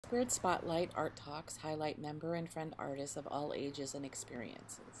AnySquared Spotlight Art Talks highlight member and friend artists of all ages and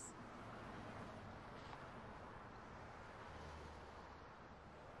experiences.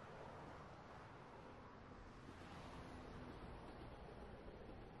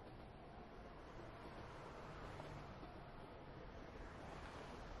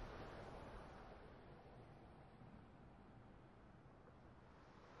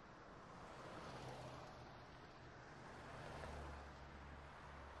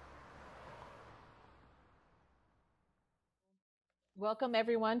 Welcome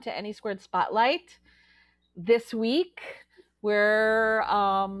everyone to AnySquared Spotlight. This week we're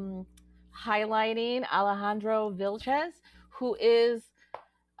highlighting Alejandro Vilchez, who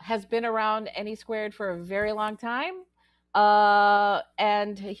has been around AnySquared for a very long time.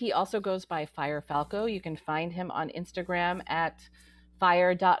 And he also goes by Fire Falco. You can find him on Instagram at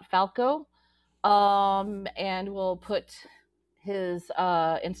fire.falco. And we'll put his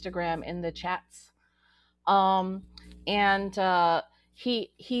Instagram in the chats.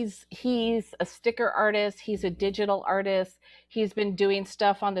 He's a sticker artist. He's a digital artist. He's been doing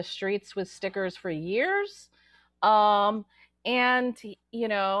stuff on the streets with stickers for years. And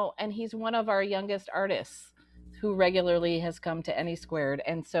he's one of our youngest artists who regularly has come to AnySquared.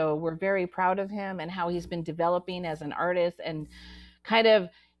 And so we're very proud of him and how he's been developing as an artist and kind of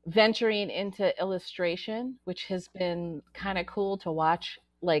venturing into illustration, which has been kind of cool to watch,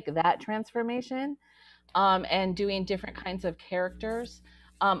 like that transformation. And doing different kinds of characters.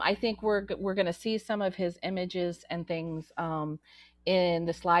 I think we're going to see some of his images and things in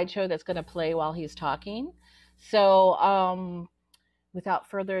the slideshow that's going to play while he's talking. So without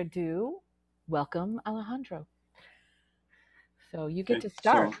further ado, welcome Alejandro. So you get to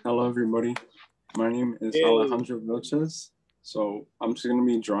start. So, hello everybody. My name is Alejandro Vilchez. So I'm just going to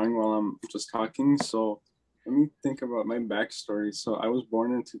be drawing while I'm just talking. So let me think about my backstory. So I was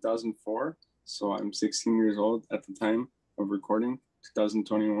born in 2004. So I'm 16 years old at the time of recording,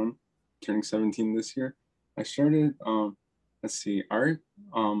 2021, turning 17 this year. I started, art.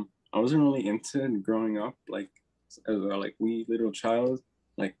 I wasn't really into it growing up, like as a wee little child,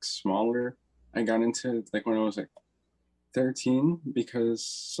 like smaller. I got into it like when I was like 13 because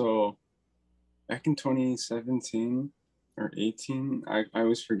so back in 2017 or 18, I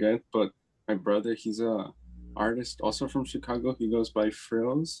always forget, but my brother, he's a artist also from Chicago. He goes by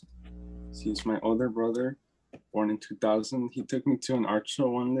Frills. He's my older brother, born in 2000. He took me to an art show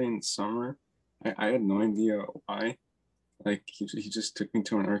one day in the summer. I had no idea why. Like he just took me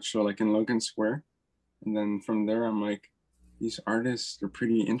to an art show like in Logan Square. And then from there, I'm like, these artists are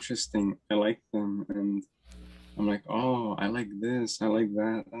pretty interesting. I like them. And I'm like, oh, I like this, I like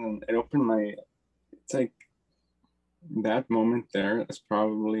that. And then it opened it's like that moment there is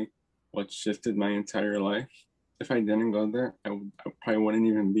probably what shifted my entire life. If I didn't go there, I probably wouldn't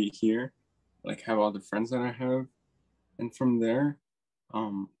even be here, like have all the friends that I have. And from there,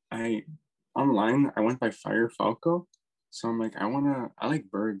 I went by Fire Falco. So I'm like, I like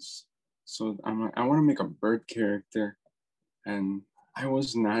birds. So I'm like, I want to make a bird character. And I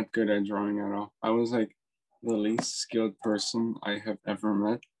was not good at drawing at all. I was like the least skilled person I have ever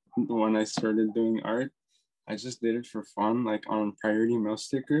met when I started doing art. I just did it for fun, like on priority mail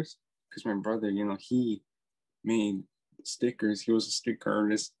stickers, because my brother, he made stickers. He was a sticker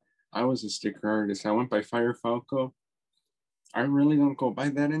artist. I was a sticker artist. I went by Fire Falco. I really don't go by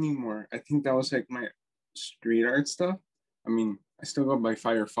that anymore. I think that was like my street art stuff. I mean, I still go by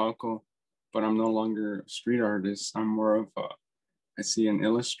Fire Falco, but I'm no longer a street artist. I'm more of I see an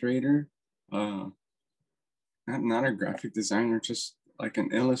illustrator, not a graphic designer, just like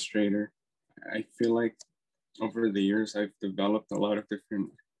an illustrator. I feel like over the years, I've developed a lot of different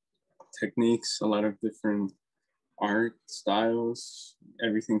techniques, a lot of different art styles.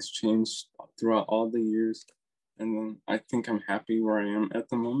 Everything's changed throughout all the years. And then I think I'm happy where I am at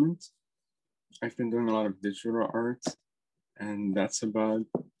the moment. I've been doing a lot of digital art, and that's about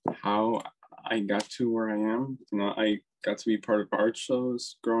how I got to where I am. I got to be part of art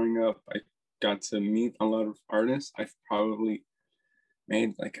shows growing up. I got to meet a lot of artists. I've probably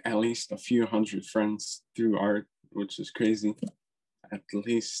made like at least a few hundred friends through art, which is crazy. At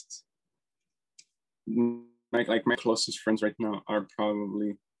least my closest friends right now are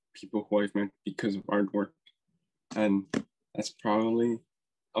probably people who I've met because of artwork. And that's probably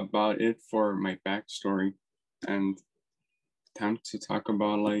about it for my backstory. And time to talk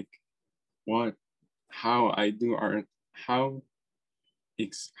about like how I do art, how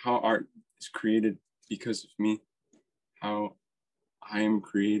art is created because of me, how I am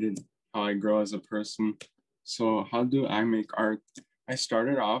created, how I grow as a person. So how do I make art? I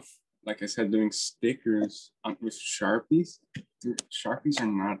started off like I said, doing stickers with Sharpies. Dude, Sharpies are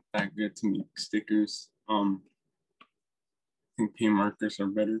not that good to make stickers. I think paint markers are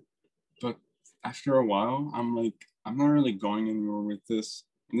better. But after a while, I'm like, I'm not really going anywhere with this.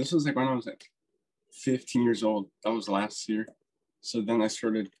 And this was like when I was like 15 years old. That was last year. So then I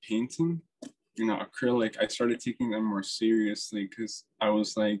started painting, acrylic. I started taking them more seriously because I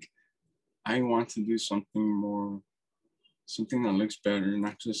was like, I want to do something that looks better,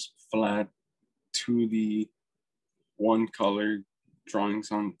 not just flat 2D one color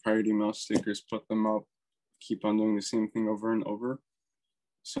drawings on priority mail stickers, put them up, keep on doing the same thing over and over.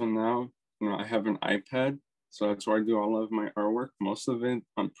 So now, I have an iPad, so that's where I do all of my artwork, most of it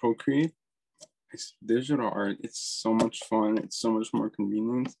on Procreate. It's digital art. It's so much fun. It's so much more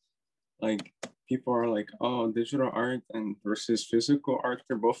convenient. Like people are like, oh, digital art and versus physical art,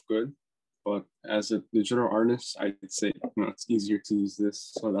 they're both good. But as a digital artist, I'd say, it's easier to use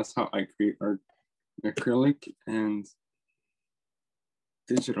this. So that's how I create art. Acrylic and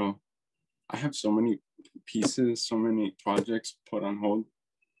digital. I have so many pieces, so many projects put on hold.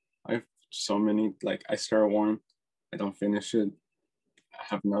 I have so many, like I start one, I don't finish it. I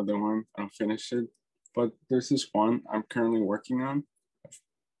have another one, I don't finish it. But there's this one I'm currently working on. I've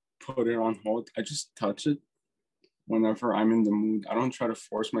put it on hold. I just touch it whenever I'm in the mood. I don't try to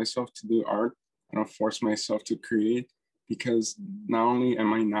force myself to do art. I don't force myself to create because not only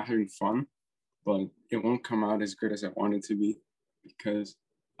am I not having fun, but it won't come out as good as I want it to be because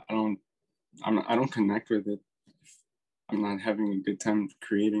I don't connect with it if I'm not having a good time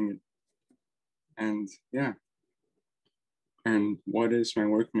creating it. And yeah. And what is my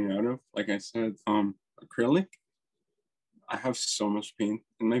work made out of? Like I said, acrylic. I have so much paint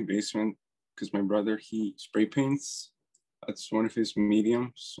in my basement because my brother, he spray paints. That's one of his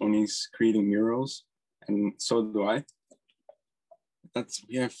mediums when he's creating murals. And so do I.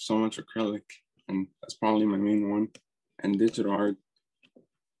 We have so much acrylic, and that's probably my main one. And digital art.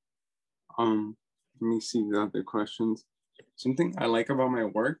 Let me see the other questions. Something I like about my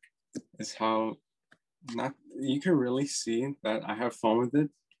work is how you can really see that I have fun with it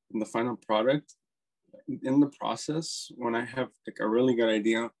in the final product. In the process, when I have like a really good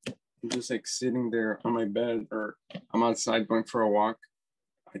idea, I'm just like sitting there on my bed or I'm outside going for a walk.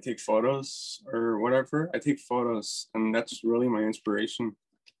 I take photos or whatever. I take photos, and that's really my inspiration.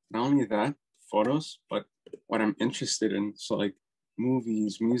 Not only that, photos, but what I'm interested in. So like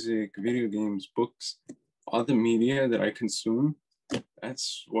movies, music, video games, books, all the media that I consume,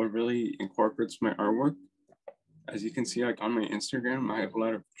 that's what really incorporates my artwork. As you can see, like on my Instagram, I have a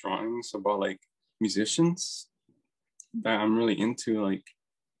lot of drawings about like musicians that I'm really into, like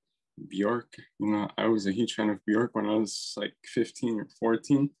Bjork. I was a huge fan of Bjork when I was like 15 or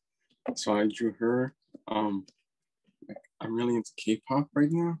 14. So I drew her. I'm really into K-pop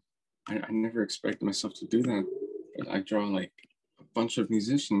right now. I never expected myself to do that. But I draw like a bunch of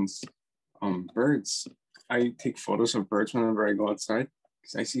musicians, birds. I take photos of birds whenever I go outside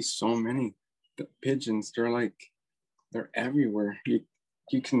because I see so many. The pigeons, they're everywhere.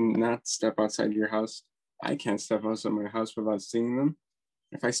 You cannot step outside your house. I can't step outside my house without seeing them.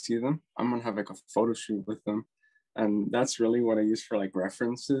 If I see them, I'm gonna have like a photo shoot with them. And that's really what I use for like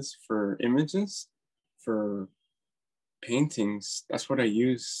references for images, for paintings. That's what I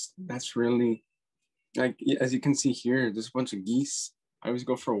use. That's really like, as you can see here, there's a bunch of geese. I always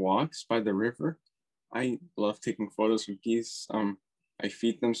go for walks by the river. I love taking photos of geese. I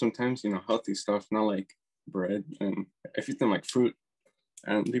feed them sometimes, healthy stuff, not like bread, and I feed them like fruit.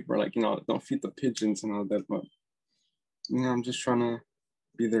 And people are like, don't feed the pigeons and all that, but I'm just trying to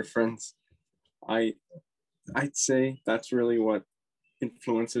be their friends. I'd say that's really what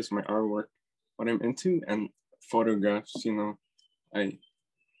influences my artwork, what I'm into, and photographs. I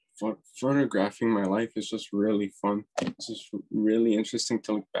photographing my life is just really fun. It's just really interesting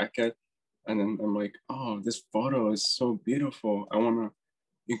to look back at, and then I'm like, oh, this photo is so beautiful. I want to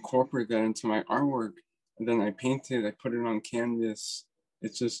incorporate that into my artwork, and then I paint it. I put it on canvas.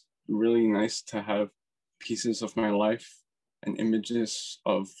 It's just really nice to have pieces of my life and images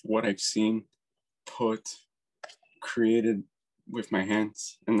of what I've seen created with my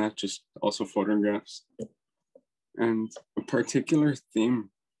hands, and not just also photographs. And a particular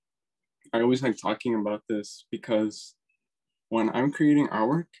theme, I always like talking about this because when I'm creating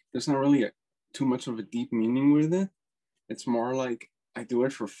artwork, there's not really too much of a deep meaning with it. It's more like I do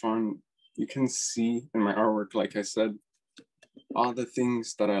it for fun. You can see in my artwork, like I said, all the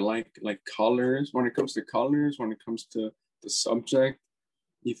things that I like colors. When it comes to colors, when it comes to the subject,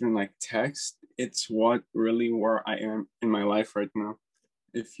 even like text, it's what really where I am in my life right now.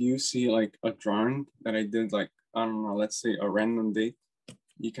 If you see like a drawing that I did, like, I don't know, let's say a random day,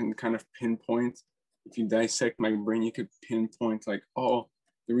 you can kind of pinpoint. If you dissect my brain, you could pinpoint like, oh,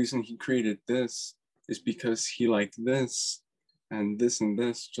 the reason he created this is because he liked this and this and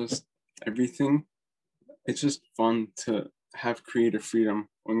this, just everything. It's just fun to have creative freedom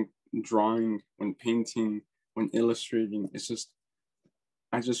when drawing, when painting, when illustrating. It's just,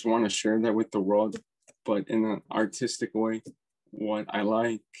 I just want to share that with the world, but in an artistic way. What I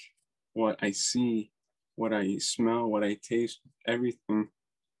like, what I see, what I smell, what I taste, everything.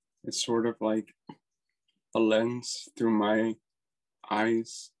 It's sort of like a lens through my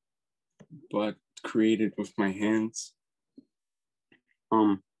eyes, but created with my hands.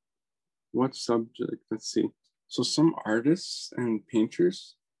 What subject? Let's see. So some artists and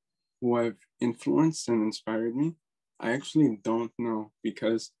painters who have influenced and inspired me, I actually don't know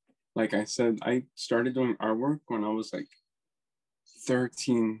because, like I said, I started doing artwork when I was like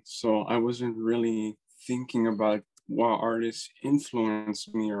 13. So I wasn't really thinking about what artists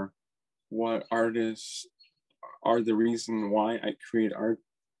influenced me or what artists are the reason why I create art.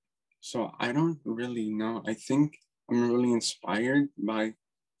 So I don't really know. I think I'm really inspired by,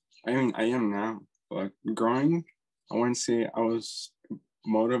 I mean, I am now, but growing, I wouldn't say I was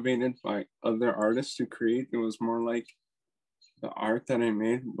motivated by other artists to create. It was more like the art that I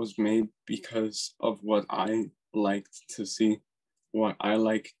made was made because of what I liked to see, what I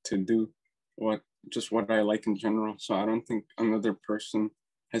like to do, what I like in general. So I don't think another person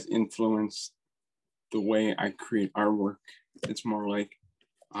has influenced the way I create artwork. It's more like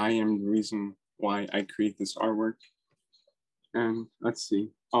I am the reason why I create this artwork. And let's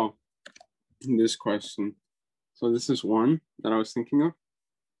see. Oh, this question. So this is one that I was thinking of.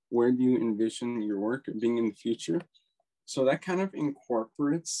 Where do you envision your work being in the future? So that kind of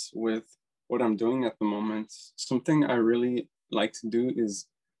incorporates with what I'm doing at the moment. Something I really like to do is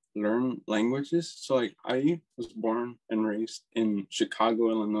learn languages. So like I was born and raised in Chicago,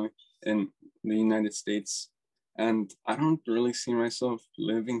 Illinois, in the United States. And I don't really see myself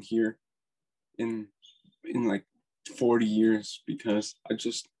living here in like 40 years because I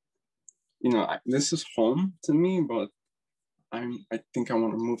just, this is home to me, but I think I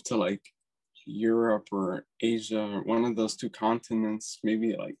want to move to like Europe or Asia or one of those two continents,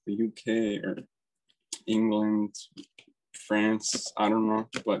 maybe like the UK or England, France, I don't know,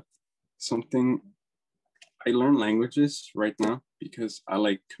 but something. I learn languages right now because I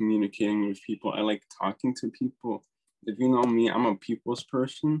like communicating with people. I like talking to people. If you know me, I'm a people's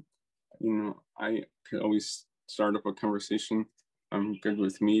person. I could always start up a conversation. I'm good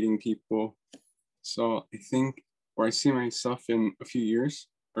with meeting people. So I think where I see myself in a few years,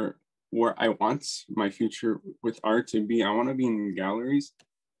 or where I want my future with art to be, I want to be in galleries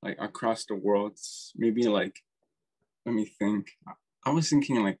like across the world. Maybe like, let me think. I was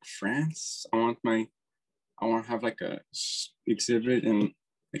thinking like France. I want to have like a exhibit in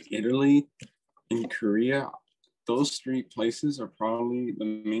like Italy, in Korea. Those three places are probably the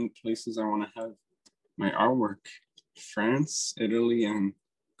main places I want to have my artwork. France, Italy, and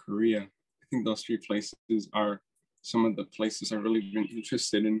Korea. I think those three places are some of the places I've really been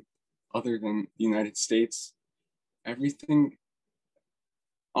interested in, other than the United States. Everything,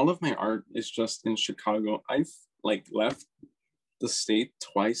 all of my art is just in Chicago. I've like left the state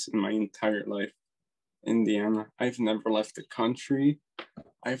twice in my entire life. Indiana. I've never left the country.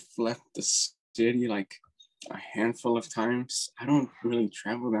 I've left the city like a handful of times. I don't really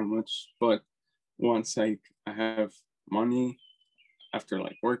travel that much, but once I have money after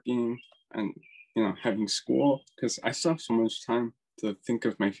like working and having school, because I still have so much time to think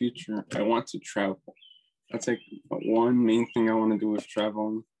of my future. I want to travel. That's like one main thing I want to do with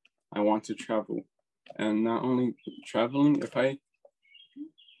traveling. I want to travel, and not only traveling. If I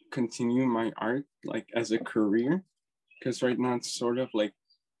continue my art like as a career, because right now it's sort of like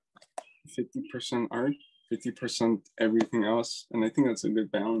 50% art, 50% everything else, and I think that's a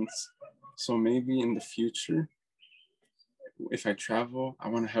good balance. So maybe in the future, if I travel, I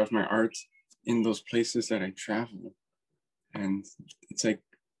want to have my art in those places that I travel, and it's like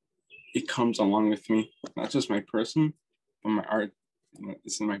it comes along with me, not just my person, but my art.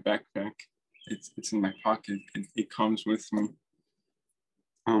 It's in my backpack, it's in my pocket, it comes with me.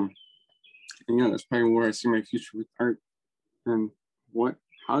 And yeah, that's probably where I see my future with art. And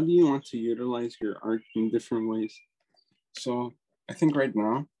how do you want to utilize your art in different ways? So I think right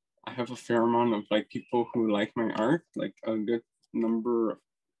now I have a fair amount of like people who like my art, like a good number of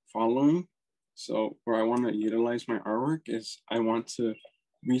following. So where I want to utilize my artwork is I want to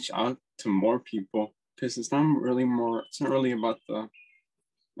reach out to more people, because it's not really about the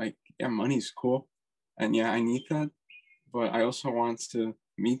like, yeah, money's cool. And yeah, I need that. But I also want to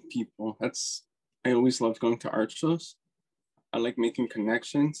meet people. I always love going to art shows. I like making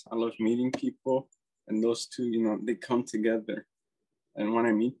connections. I love meeting people, and those two, they come together. And when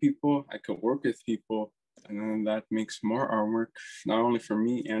I meet people, I could work with people, and then that makes more artwork, not only for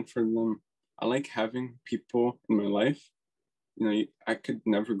me and for them. I like having people in my life. I could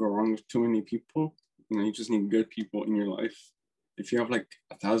never go wrong with too many people. You just need good people in your life. If you have like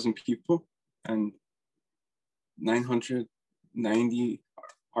 1,000 people and 990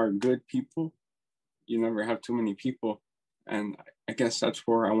 are good people, you never have too many people. And I guess that's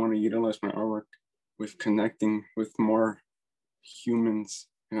where I want to utilize my artwork, with connecting with more humans,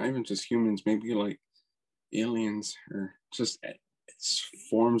 and not even just humans, maybe like aliens, or just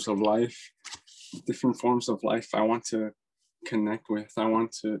forms of life, different forms of life I want to connect with. I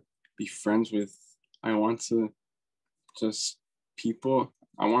want to be friends with. I want to just people.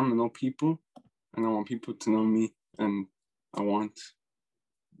 I want to know people, and I want people to know me, and I want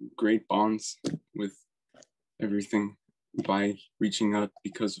great bonds with everything by reaching out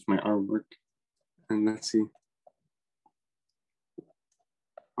because of my artwork. And let's see.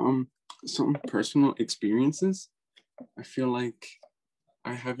 Some personal experiences. I feel like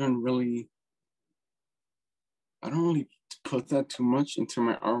I don't really put that too much into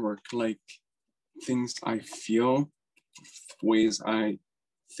my artwork, like things I feel, ways I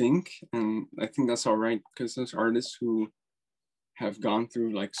think. And I think that's all right, because there's artists who have gone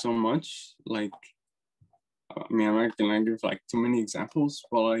through like so much. Like, I mean, I'm not gonna give like too many examples,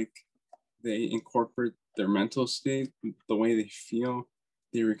 but like they incorporate their mental state, the way they feel,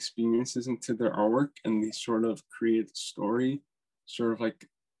 their experiences into their artwork, and they sort of create a story, sort of like,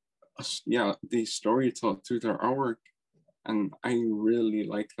 they storytell through their artwork. And I really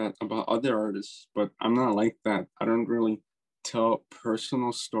like that about other artists, but I'm not like that. I don't really tell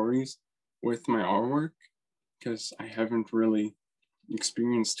personal stories with my artwork, because I haven't really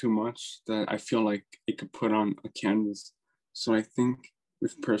experienced too much that I feel like it could put on a canvas. So I think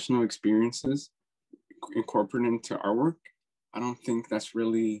with personal experiences incorporated into artwork, I don't think I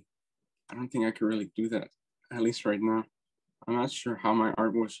could really do that, at least right now. I'm not sure how my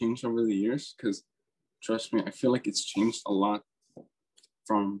art will change over the years, because trust me, I feel like it's changed a lot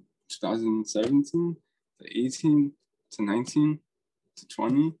from 2017 to 18 to 19 to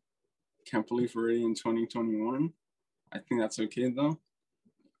 20. Can't believe we're already in 2021. I think that's okay though.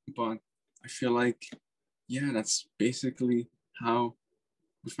 But I feel like, yeah, that's basically how,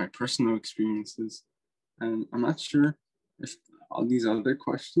 with my personal experiences. And I'm not sure if all these other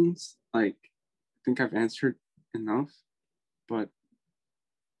questions, like, I think I've answered enough, but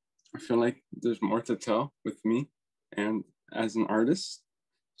I feel like there's more to tell with me and as an artist.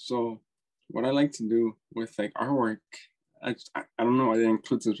 So what I like to do with like artwork, I don't know, I didn't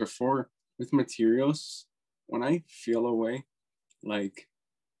include this before, with materials, when I feel a way, like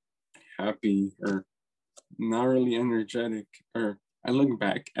happy or not really energetic, or I look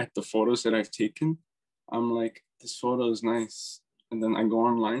back at the photos that I've taken, I'm like, this photo is nice. And then I go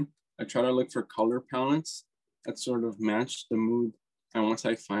online, I try to look for color palettes that sort of match the mood. And once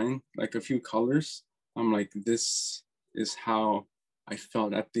I find like a few colors, I'm like, this is how I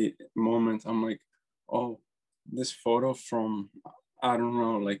felt at the moment. I'm like, oh, this photo from, I don't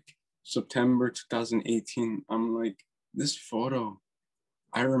know, like September 2018. I'm like, this photo,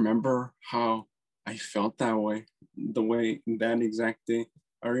 I remember how I felt that way, the way that exact day.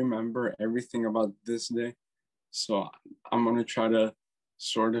 I remember everything about this day. So I'm going to try to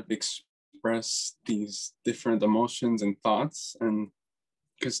sort of express these different emotions and thoughts. And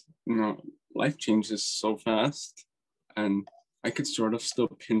because, life changes so fast, and I could sort of still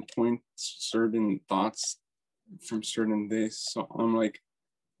pinpoint certain thoughts from certain days. So I'm like,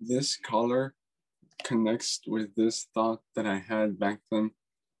 this color connects with this thought that I had back then.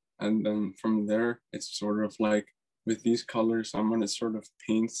 And then from there, it's sort of like, with these colors, I'm going to sort of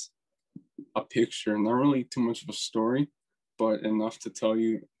paint a picture, not really too much of a story, but enough to tell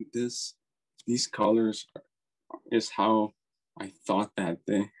you these colors is how I thought that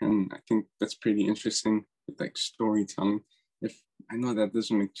day. And I think that's pretty interesting with like storytelling. If I know that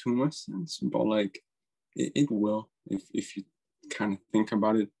doesn't make too much sense, but like it will, if you kind of think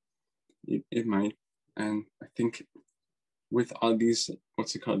about it, it might. And I think with all these,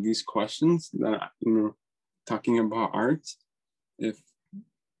 what's it called, these questions that, talking about art, if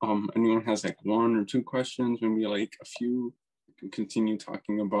anyone has like one or two questions, maybe like a few, I can continue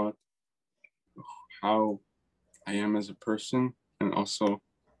talking about how I am as a person, and also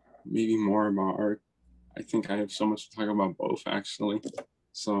maybe more about art. I think I have so much to talk about both, actually.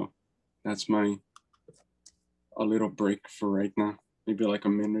 So that's a little break for right now, maybe like a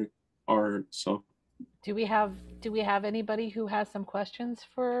minute or so. Do we have anybody who has some questions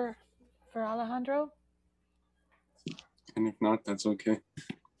for Alejandro? And if not, that's okay.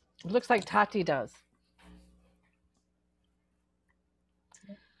 It looks like Tati does.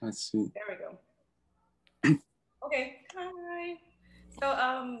 Let's see. There we go. Okay. Hi.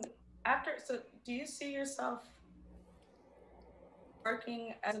 So do you see yourself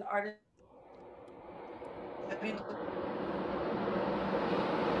working as an artist? Have you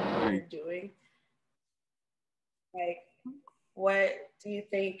what you're doing? Like, what do you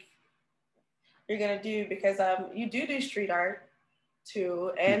think you're gonna do? Because you do street art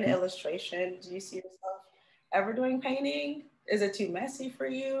too and illustration. Do you see yourself ever doing painting? Is it too messy for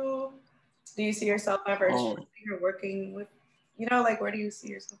you? Do you see yourself ever working with, like, where do you see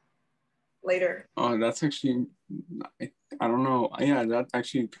yourself later? Oh, that's actually, I don't know. Yeah, that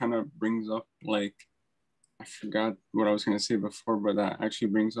actually kind of brings up, like, I forgot what I was going to say before, but that actually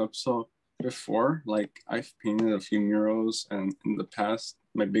brings up. So before, like, I've painted a few murals, and in the past,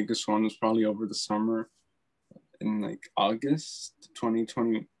 my biggest one was probably over the summer in like August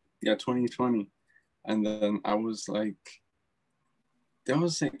 2020. Yeah, 2020. And then I was like, that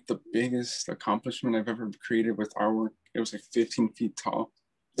was like the biggest accomplishment I've ever created with artwork. It was like 15 feet tall,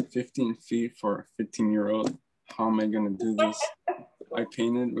 15 feet for a 15-year-old. How am I going to do this? I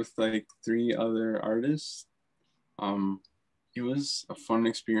painted with like 3 other artists. It was a fun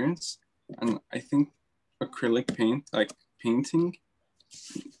experience. And I think acrylic paint, like painting,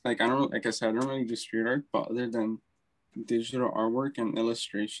 like I don't, like I said, I don't really do street art, but other than digital artwork and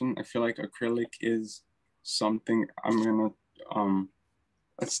illustration, I feel like acrylic is something I'm gonna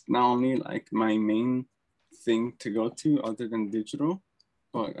it's not only like my main thing to go to other than digital,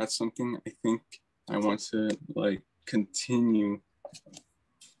 but that's something I think I want to like continue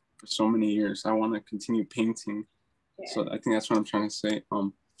for so many years. I want to continue painting. Yeah. So I think that's what I'm trying to say. I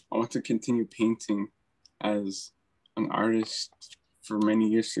want to continue painting as an artist for many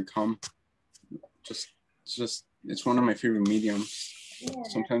years to come. Just it's one of my favorite mediums. Yeah.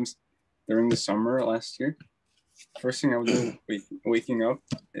 Sometimes during the summer last year, first thing I would do waking up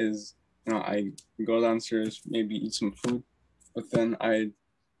is, I go downstairs, maybe eat some food, but then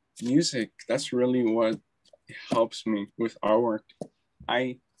music, that's really what helps me with artwork.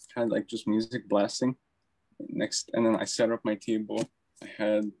 I had like just music blasting next, and then I set up my table. I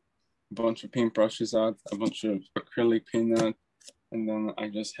had a bunch of paintbrushes out, a bunch of acrylic paint out, and then I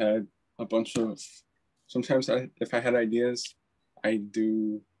just had a bunch of, sometimes if I had ideas, I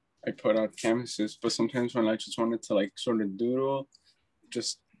put out canvases, but sometimes when I just wanted to like sort of doodle,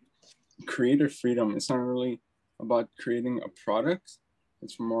 just creative freedom. It's not really about creating a product.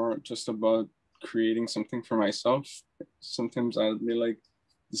 It's more just about creating something for myself. Sometimes I'd be like,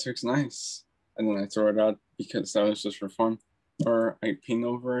 this looks nice. And then I throw it out because that was just for fun. Or I paint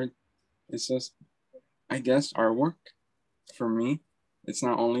over it. It's just, I guess, artwork for me. It's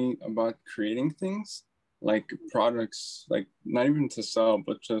not only about creating things, like products, like not even to sell,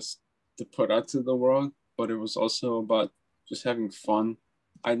 but just to put out to the world. But it was also about just having fun.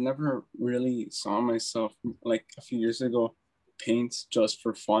 I never really saw myself, like a few years ago, paint just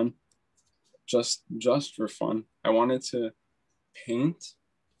for fun. Just for fun. I wanted to paint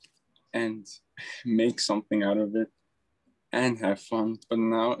and make something out of it and have fun. But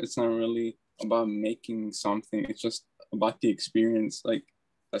now it's not really about making something. It's just about the experience. Like,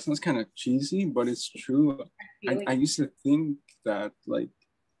 that sounds kind of cheesy, but it's true. I used to think that, like,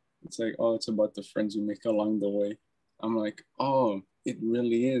 it's like, oh, it's about the friends you make along the way. I'm like, oh, it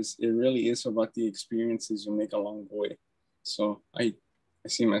really is. It really is about the experiences you make along the way. So I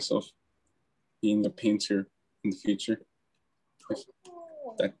see myself being a painter in the future. If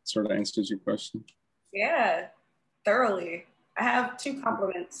that sort of answers your question. Yeah, thoroughly. I have 2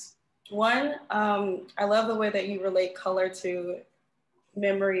 compliments. One, I love the way that you relate color to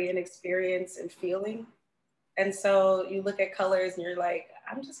memory and experience and feeling. And so you look at colors and you're like,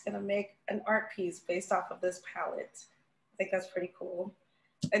 I'm just gonna make an art piece based off of this palette. I think that's pretty cool.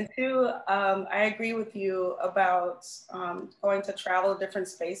 And 2, I agree with you about going to travel different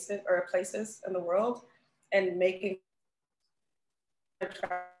spaces or places in the world and making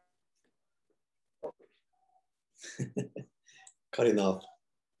Cutting off.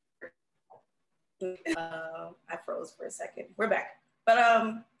 I froze for a second. We're back.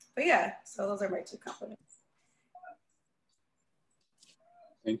 But yeah, so those are my 2 compliments.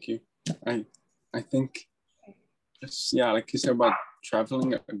 Thank you. I think, yeah, like you said about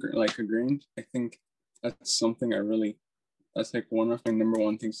traveling, like agreeing, I think that's something that's like one of my number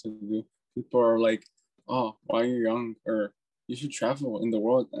 1 things to do. People are like, oh, while you're young, or you should travel in the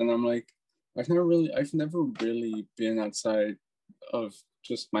world. And I'm like, I've never really been outside of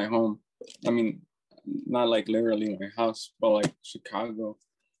just my home. I mean, not like literally my house, but like Chicago.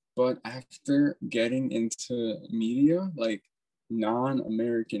 But after getting into media, like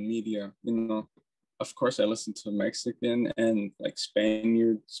non-American media, of course I listen to Mexican and like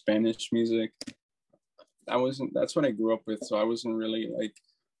Spanish music. That's what I grew up with. So I wasn't really like,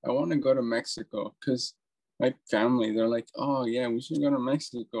 I want to go to Mexico because my family, they're like, oh yeah, we should go to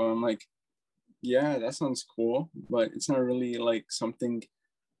Mexico. I'm like, yeah, that sounds cool, but it's not really like something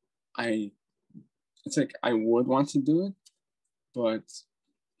I, it's like I would want to do it, but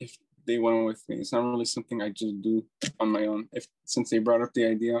if they went with me, it's not really something I just do on my own. Since they brought up the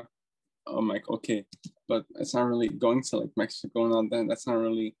idea, I'm like, okay, but it's not really going to like Mexico and all that. That's not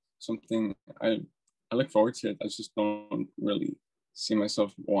really something I look forward to it. I just don't really see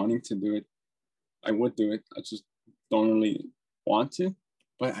myself wanting to do it. I would do it. I just don't really want to.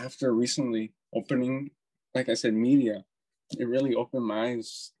 But after recently opening, like I said, media, it really opened my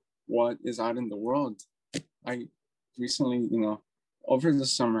eyes what is out in the world. I recently, over the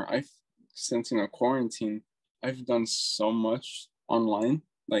summer, since quarantine, I've done so much online.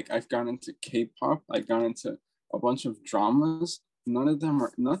 Like I've gone into K-pop, I've gone into a bunch of dramas. None of them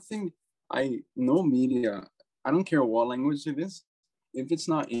are nothing. I know media. I don't care what language it is. If it's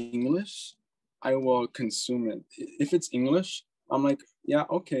not English, I will consume it. If it's English, I'm like, yeah,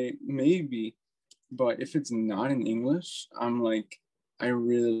 okay, maybe. But if it's not in English, I'm like, I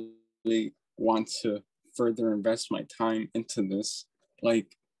really want to further invest my time into this.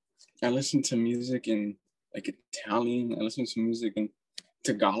 Like, I listen to music in like Italian, I listen to music in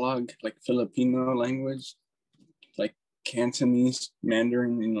Tagalog, like Filipino language, like Cantonese,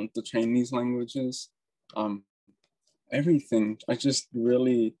 Mandarin, the Chinese languages, um, everything.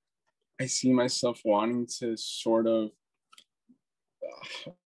 I see myself wanting to sort of,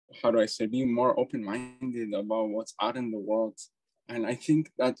 how do I say, be more open-minded about what's out in the world. And I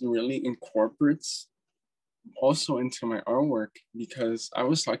think that really incorporates also into my artwork because I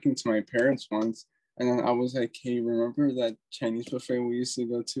was talking to my parents once and then I was like, hey, remember that Chinese buffet we used to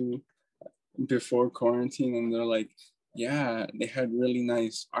go to before quarantine? And they're like, yeah, they had really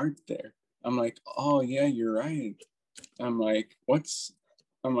nice art there. I'm like, oh yeah, you're right. I'm like, what's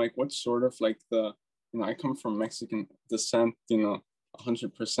sort of like I come from Mexican descent,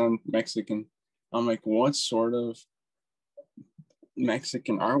 100% Mexican. I'm like, what sort of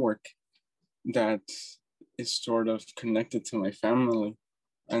Mexican artwork that is sort of connected to my family?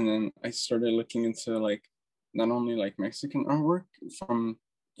 And then I started looking into like not only like Mexican artwork from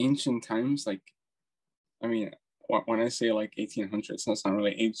ancient times, like I mean, when I say like 1800s, that's not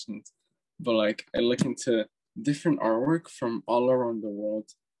really ancient, but like I look into different artwork from all around the world,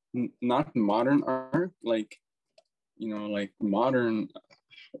 not modern art, like like modern.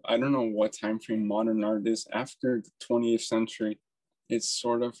 I don't know what time frame modern art is after the 20th century. It's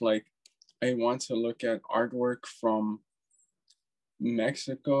sort of like I want to look at artwork from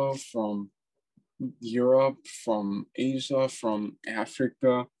Mexico, from Europe, from Asia, from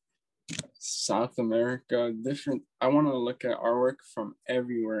Africa, South America, different. I want to look at artwork from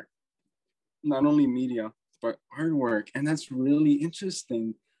everywhere, not only media, but artwork. And that's really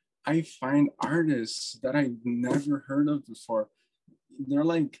interesting. I find artists that I've never heard of before. They're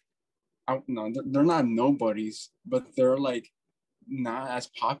like, no, they're not nobodies, but they're like not as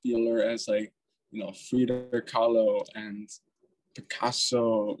popular as like, Frida Kahlo and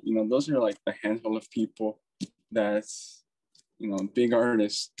Picasso. Those are like the handful of people that's big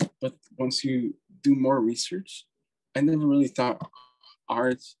artists. But once you do more research, I never really thought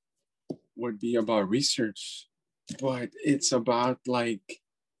art would be about research, but it's about like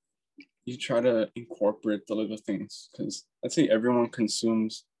you try to incorporate the little things because I'd say everyone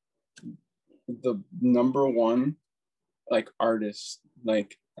consumes the number one like artist,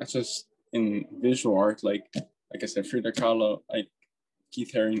 like that's just in visual art, like I said, Frida Kahlo, like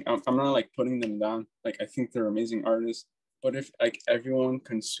Keith Haring. I'm not like putting them down. Like I think they're amazing artists, but if like everyone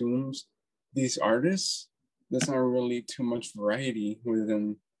consumes these artists, there's not really too much variety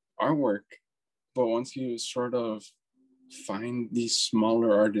within artwork. But once you sort of find these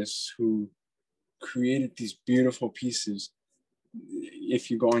smaller artists who created these beautiful pieces,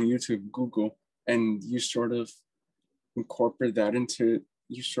 if you go on YouTube, Google, and you sort of incorporate that into,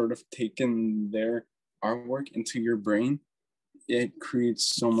 you sort of taken their artwork into your brain, it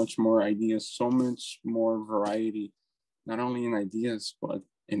creates so much more ideas, so much more variety, not only in ideas, but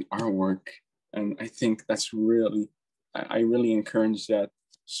in artwork. And I think that's really, I really encourage that.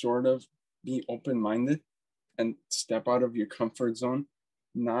 Sort of be open-minded and step out of your comfort zone.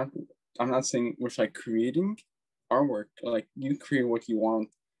 Not, I'm not saying with like creating artwork, like you create what you want,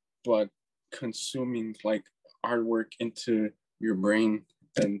 but consuming like artwork into your brain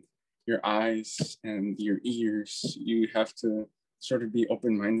and your eyes and your ears, you have to sort of be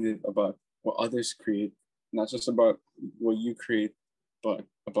open-minded about what others create, not just about what you create, but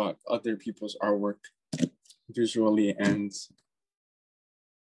about other people's artwork visually and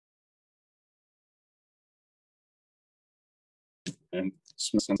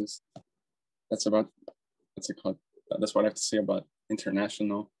senses. That's about, what's it called? That's what I have to say about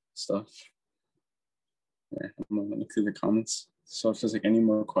international stuff. Yeah, I'm gonna look through the comments. So if there's like any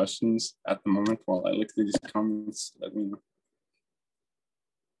more questions at the moment while I look through these comments, let me know.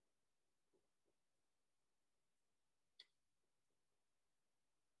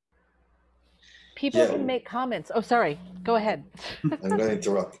 People can make comments. Oh, sorry. Go ahead. I'm going to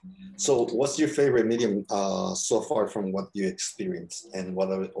interrupt. So what's your favorite medium so far from what you experienced, and what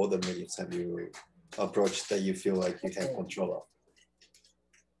other mediums have you approached that you feel like you have control of?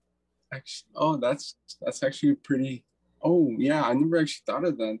 Actually, oh, that's actually pretty, oh yeah, I never actually thought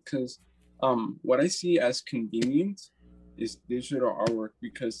of that, because what I see as convenient is digital artwork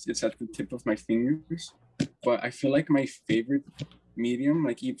because it's at the tip of my fingers. But I feel like my favorite medium,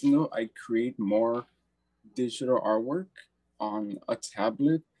 like even though I create more digital artwork on a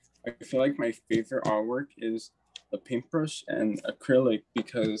tablet, I feel like my favorite artwork is a paintbrush and acrylic,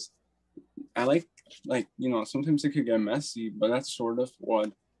 because I like, you know, sometimes it could get messy, but that's sort of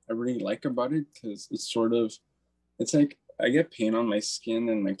what I really like about it, because it's sort of, it's like I get paint on my skin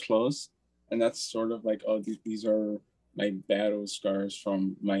and my clothes, and that's sort of like, oh, these are my battle scars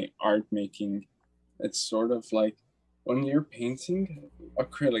from my art making. It's sort of like when you're painting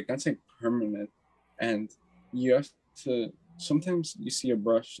acrylic, that's like permanent, and you have to, sometimes you see a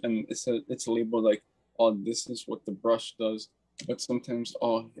brush and it's labeled like, oh, this is what the brush does, but sometimes,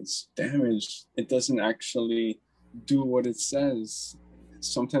 oh, it's damaged, it doesn't actually do what it says.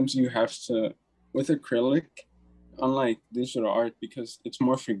 Sometimes you have to, with acrylic, unlike digital art, because it's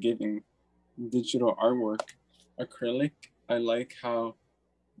more forgiving, digital artwork, acrylic, I like how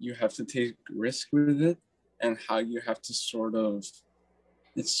you have to take risk with it, and how you have to sort of,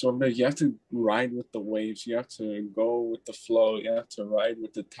 it's sort of, you have to ride with the waves, you have to go with the flow, you have to ride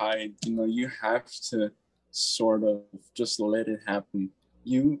with the tide, you know, you have to sort of just let it happen.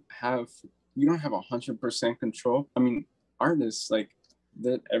 You don't have 100% control. I mean, artists, like,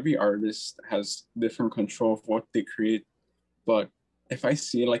 that every artist has different control of what they create. But if I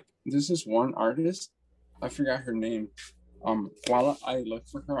see, like, this is one artist, I forgot her name. While I look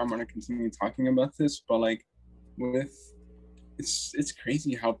for her, I'm gonna continue talking about this, but like, with, it's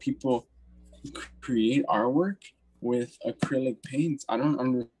crazy how people create artwork with acrylic paints. I don't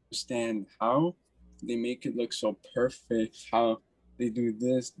understand how they make it look so perfect, how they do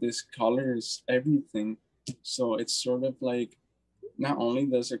this colors, everything. So it's sort of like, not only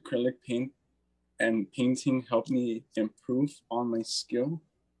does acrylic paint and painting help me improve on my skill,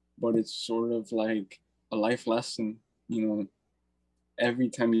 but it's sort of like a life lesson, you know. Every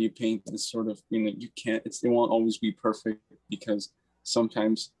time you paint, it's sort of, you know, you can't, it won't always be perfect, because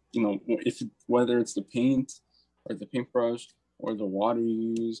sometimes, you know, if whether it's the paint or the paintbrush or the water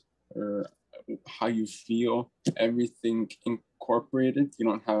you use or how you feel, everything incorporated, you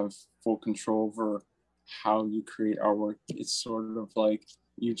don't have full control over how you create artwork. It's sort of like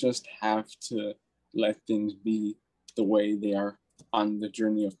you just have to let things be the way they are on the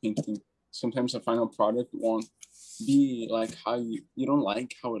journey of painting. Sometimes the final product won't be like how you don't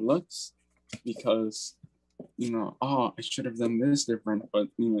like how it looks, because, you know, oh, I should have done this different, but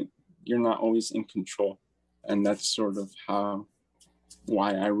you know, you're not always in control. And that's sort of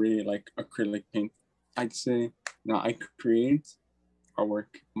why I really like acrylic paint. I'd say now I create artwork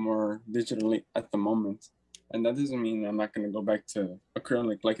more digitally at the moment, and that doesn't mean I'm not going to go back to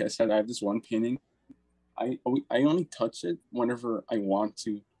acrylic. Like I said, I have this one painting, I only touch it whenever I want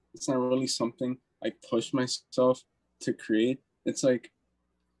to. It's not really something I push myself to create. It's like,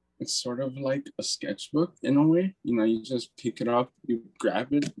 it's sort of like a sketchbook in a way. You know, you just pick it up, you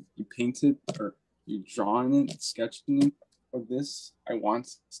grab it, you paint it, or you draw on it, sketch in it. But this, I want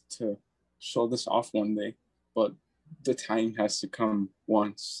to show this off one day, but the time has to come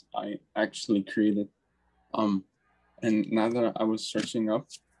once I actually create it. And now that I was searching up,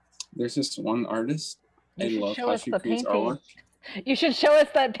 there's this one artist. I love how she creates artwork. You should show us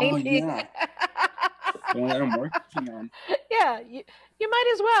that painting. Oh, yeah. The one that I'm working on. Yeah, you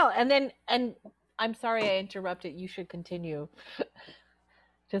might as well. And I'm sorry I interrupted. You should continue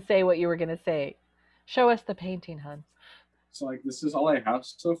to say what you were going to say. Show us the painting, hon. So like, this is all I have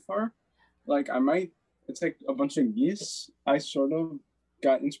so far. Like, it's like a bunch of geese. I sort of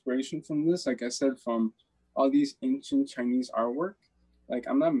got inspiration from this, like I said, from all these ancient Chinese artwork. Like,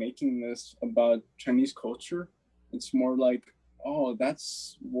 I'm not making this about Chinese culture. It's more like, oh,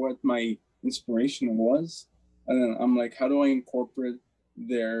 that's what my inspiration was. And then I'm like, how do I incorporate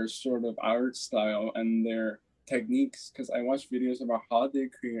their sort of art style and their techniques? Because I watch videos about how they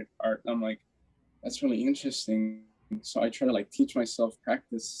create art. I'm like, that's really interesting. So I try to like teach myself,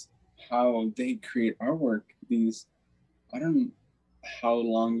 practice how they create artwork. These, I don't know how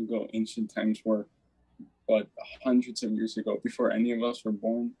long ago ancient times were, but hundreds of years ago, before any of us were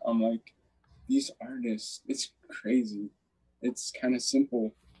born. I'm like, these artists, it's crazy. It's kind of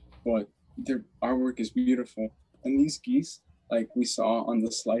simple, but their artwork is beautiful. And these geese, like we saw on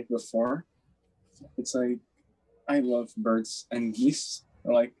the slide before, it's like, I love birds, and geese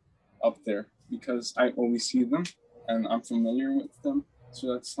are like up there because I always see them and I'm familiar with them.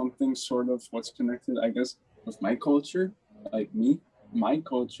 So that's something sort of what's connected, I guess, with my culture. Like me, my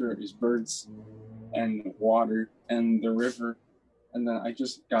culture is birds and water and the river. And then I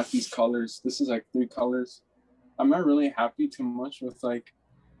just got these colors. This is like 3 colors. I'm not really happy too much with like,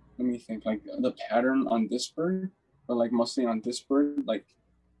 let me think, like the pattern on this bird, but like mostly on this bird. Like,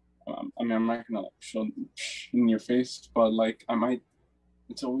 I mean, I'm not gonna like show in your face, but like I might,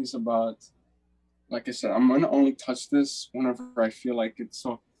 it's always about, like I said, I'm gonna only touch this whenever I feel like it.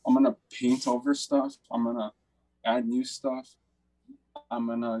 So I'm gonna paint over stuff. I'm gonna add new stuff. I'm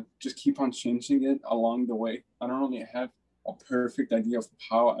gonna just keep on changing it along the way. I don't really have a perfect idea of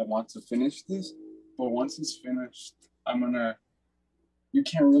how I want to finish this, but once it's finished, you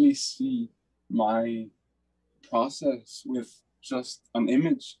can't really see my process with just an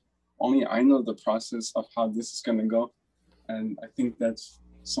image. Only I know the process of how this is gonna go. And I think that's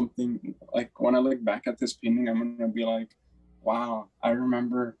something, like when I look back at this painting, I'm gonna be like, wow, I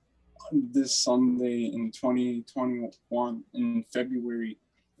remember this Sunday in 2021 in February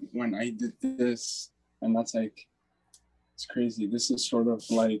when I did this. And that's like, it's crazy. This is sort of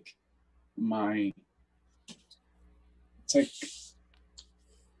like it's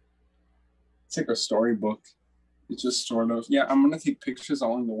like a storybook. It's just sort of, yeah, I'm gonna take pictures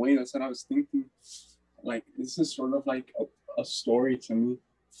along the way. That's what I was thinking. Like, this is sort of like a story to me.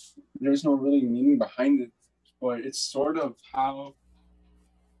 There's no really meaning behind it, but it's sort of how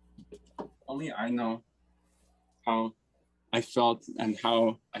only I know how I felt and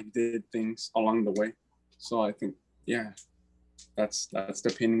how I did things along the way. So I think, yeah, that's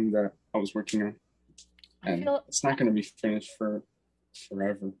the painting that I was working on. And it's not gonna be finished for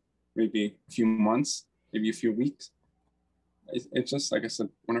forever. Maybe a few months, maybe a few weeks. It's just, like I said,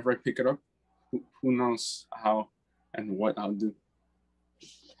 whenever I pick it up, who knows how and what I'll do.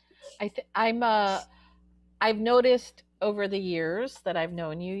 I've noticed over the years that I've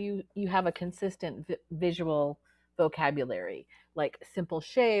known you have a consistent visual vocabulary, like simple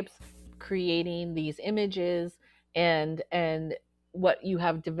shapes, creating these images, and what you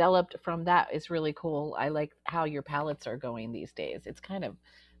have developed from that is really cool. I like how your palettes are going these days. It's kind of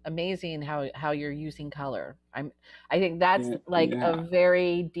amazing how you're using color. I think that's a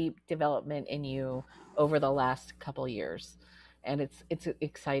very deep development in you over the last couple years, and it's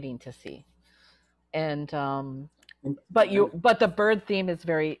exciting to see. And but the bird theme is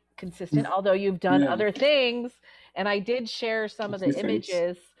very consistent, although you've done other things. And I did share some of the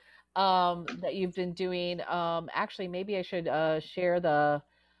images that you've been doing. Actually, maybe I should share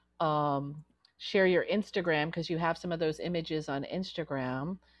your Instagram, because you have some of those images on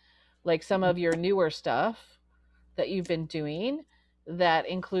Instagram, like some of your newer stuff that you've been doing that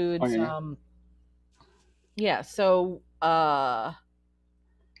includes so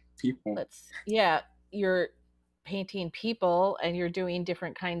people. You're painting people, and you're doing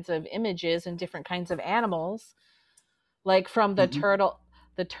different kinds of images and different kinds of animals, like from the turtle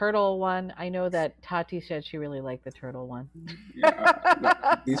one. I know that Tati said she really liked the turtle one.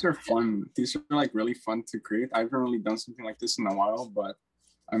 These are fun. These are like really fun to create. I haven't really done something like this in a while, but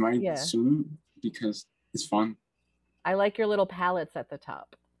I might soon because it's fun. I like your little palettes at the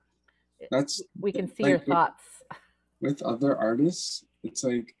top. We can see like your thoughts. With other artists, it's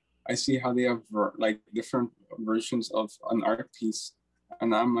like I see how they have like different versions of an art piece,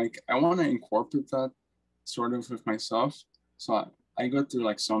 and I'm like, I want to incorporate that sort of with myself. So I go through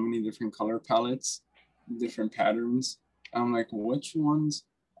like so many different color palettes, different patterns. I'm like, which ones?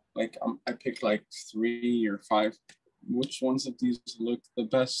 Like I picked like 3 or 5. Which ones of these look the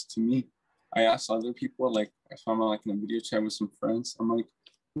best to me? I asked other people, like if I'm like in a video chat with some friends, I'm like,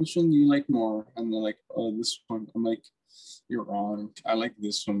 which one do you like more? And they're like, oh, this one. I'm like, you're wrong. I like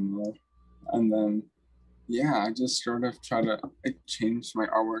this one more. And then, I just sort of try to change my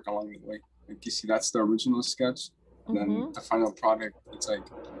artwork along the way. Like you see, that's the original sketch. And then the final product, it's like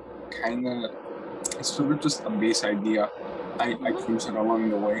it's sort of just a base idea. I change it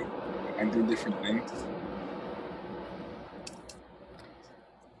along the way. I do different things.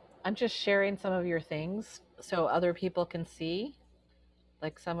 I'm just sharing some of your things so other people can see,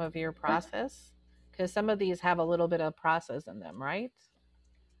 like some of your process, because some of these have a little bit of process in them, right?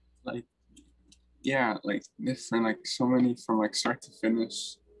 Like, yeah, like different, like so many from like start to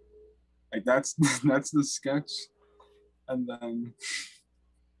finish. Like that's that's the sketch, and then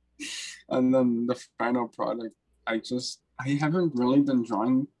the final product. I haven't really been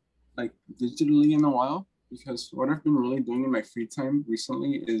drawing like digitally in a while, because what I've been really doing in my free time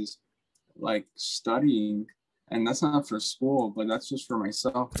recently is like studying, and that's not for school, but that's just for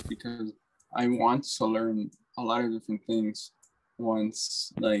myself, because I want to learn a lot of different things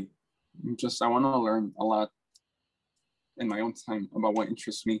once, like just I want to learn a lot in my own time about what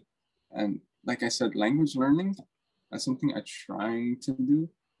interests me. And like I said, language learning, that's something I'm trying to do.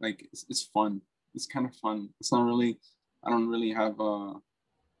 Like it's fun. It's kind of fun. It's not really, I don't really have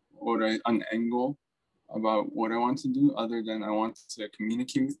an angle about what I want to do, other than I want to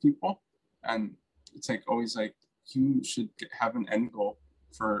communicate with people. And it's like always like, you should have an end goal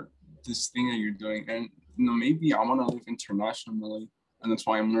for this thing that you're doing. And maybe I want to live internationally, and that's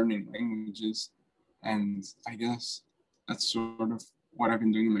why I'm learning languages. And I guess that's sort of what I've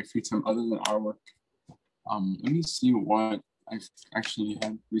been doing in my free time other than artwork. Let me see what I've actually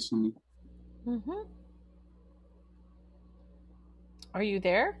had recently. Mm-hmm. Are you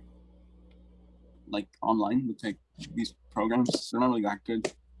there? Like online with like these programs, they're not really that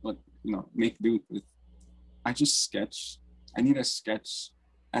good, but make do with. I just sketch. I need a sketch,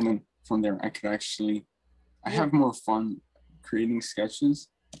 and then from there I have more fun creating sketches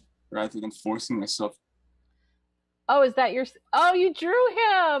rather than forcing myself. Oh, is that your? Oh, you drew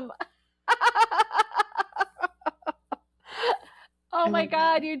him. Oh my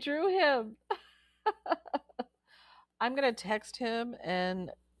God, you drew him. I'm going to text him and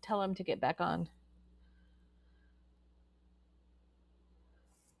tell him to get back on.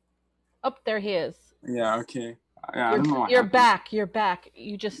 Oh, there he is. Yeah, okay. I don't know what you're happened. back. You're back.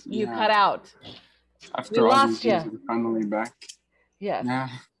 You cut out. After all these years, you're finally back. Yes. Yeah.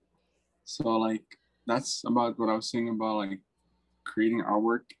 So like that's about what I was saying about like creating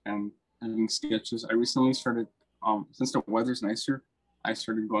artwork and having sketches. I recently started, since the weather's nicer, I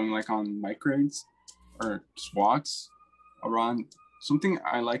started going like on bike rides or just walks around. Something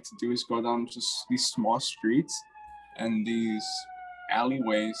I like to do is go down just these small streets and these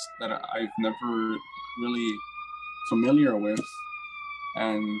alleyways that I've never really familiar with.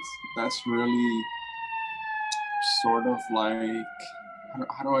 And that's really sort of like,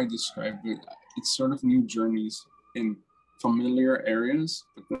 how do I describe it? It's sort of new journeys in familiar areas,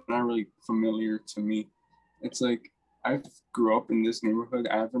 but they're not really familiar to me. It's like I grew up in this neighborhood,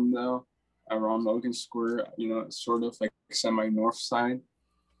 Avondale, around Logan Square, sort of like semi-north side.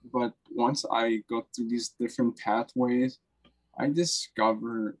 But once I go through these different pathways, I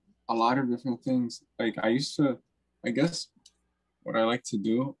discover a lot of different things. Like I guess what I like to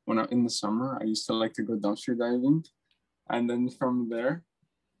do when I'm in the summer, I used to like to go dumpster diving. And then from there,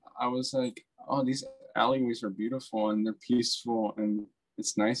 I was like, oh, these alleyways are beautiful and they're peaceful and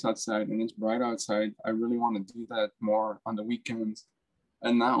it's nice outside and it's bright outside. I really want to do that more on the weekends.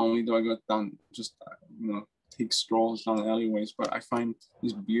 And not only do I go down, just, take strolls down the alleyways, but I find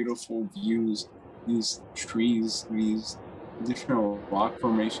these beautiful views, these trees, these different rock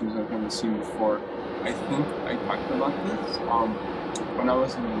formations I've never seen before. I think I talked about this when I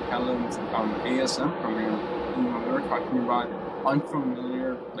was in Helen's ASM program. We were talking about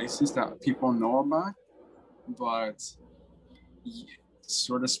unfamiliar places that people know about, but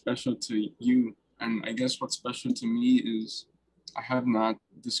sort of special to you. And I guess what's special to me is I have not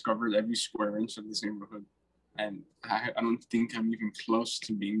discovered every square inch of this neighborhood. And I don't think I'm even close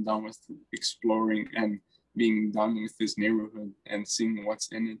to being done with exploring and being done with this neighborhood and seeing what's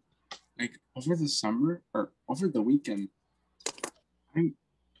in it. Like over the summer or over the weekend,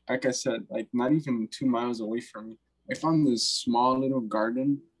 like I said, like not even 2 miles away from me, I found this small little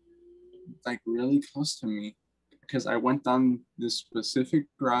garden, like really close to me, because I went down this specific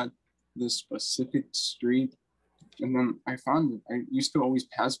road, this specific street, and then I found it. I used to always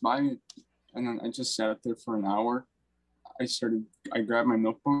pass by it, and then I just sat there for an hour. I grabbed my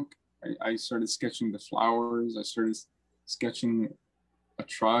notebook. I started sketching the flowers. I started sketching a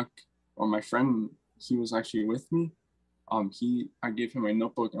truck. Or my friend, he was actually with me. I gave him my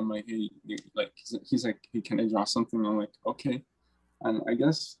notebook. I'm like, hey, he's like, hey, can I draw something? I'm like, okay. And I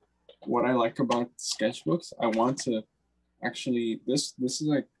guess what I like about sketchbooks, I want to actually, this is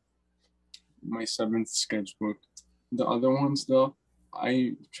like my 7th sketchbook. The other ones though,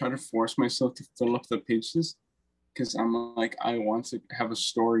 I try to force myself to fill up the pages because I'm like, I want to have a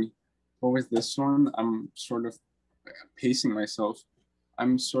story. But with this one, I'm sort of pacing myself.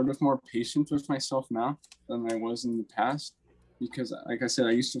 I'm sort of more patient with myself now than I was in the past, because like I said,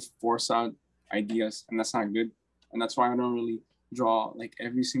 I used to force out ideas, and that's not good. And that's why I don't really draw like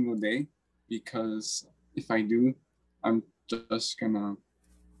every single day, because if I do, I'm just gonna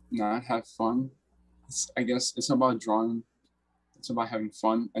not have fun. I guess it's about drawing, it's about having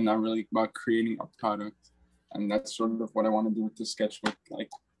fun, and not really about creating a product. And that's sort of what I want to do with this sketchbook. Like,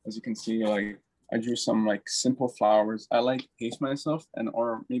 as you can see, like I drew some like simple flowers. I like pace myself, and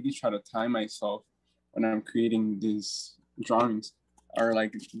or maybe try to time myself when I'm creating these drawings. Or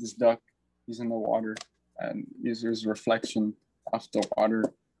like this duck, he's in the water, and there's reflection of the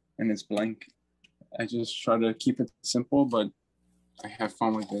water, and it's blank. I just try to keep it simple, but I have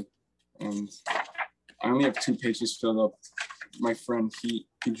fun with it. And I only have 2 pages filled up. My friend, he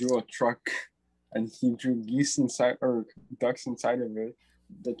drew a truck, and he drew geese inside, or ducks inside of it.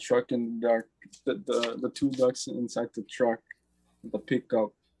 The truck and the duck, the 2 ducks inside the truck, the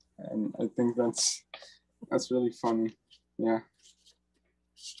pickup, and I think that's really funny. Yeah.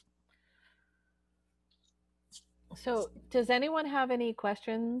 So does anyone have any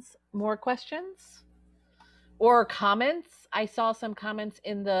questions, more questions or comments? I saw some comments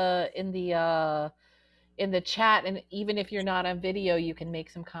in the chat, and even if you're not on video, you can make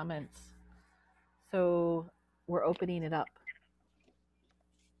some comments. So we're opening it up.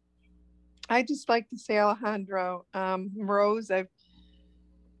 I just like to say, Alejandro, Rose,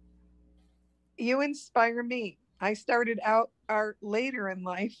 you inspire me. I started out art later in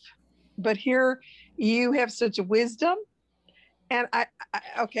life, but here you have such wisdom. And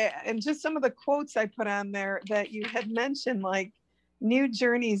okay, and just some of the quotes I put on there that you had mentioned, like new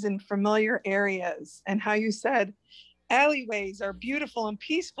journeys in familiar areas, and how you said alleyways are beautiful and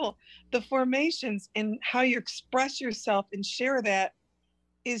peaceful. The formations and how you express yourself and share that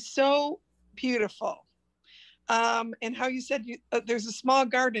is so beautiful. And how you said there's a small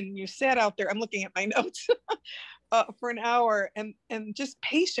garden and you sat out there, I'm looking at my notes, for an hour, and just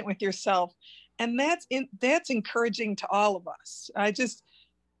patient with yourself. And that's encouraging to all of us. I just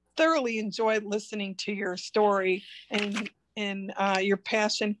thoroughly enjoyed listening to your story and your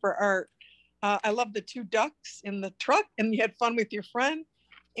passion for art. I love the 2 ducks in the truck, and you had fun with your friend.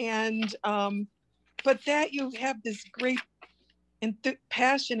 And but that you have this great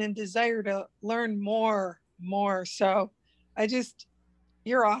passion and desire to learn more. So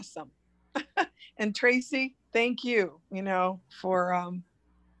you're awesome. And Tracy, thank you, for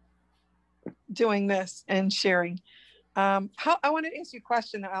doing this and sharing. I want to ask you a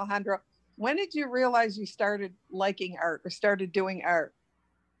question, Alejandro. When did you realize you started liking art or started doing art?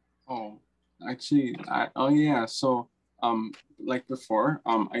 Oh, actually, yeah. So, like before,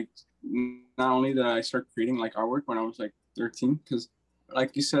 I not only did I start creating like artwork when I was like 13, because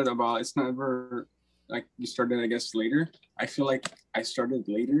like you said about it's never like you started, I guess, later. I feel like I started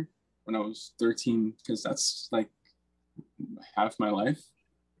later when I was 13, because that's like half my life,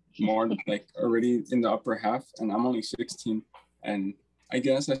 more like already in the upper half, and I'm only 16. And I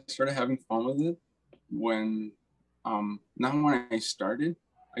guess I started having fun with it when not when I started.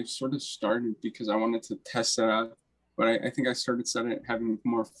 I sort of started because I wanted to test it out, but I think I started having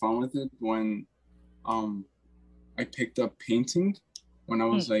more fun with it when I picked up painting when I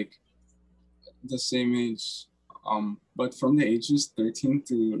was like the same age, but from the ages 13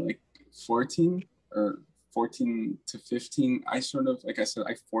 to like 14 or 14 to 15, I sort of, like I said,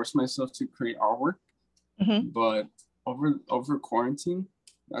 I forced myself to create artwork. But over quarantine,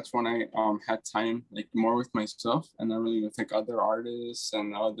 that's when I had time like more with myself, and not really with like other artists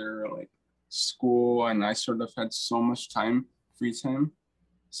and other like school, and I sort of had so much time, free time.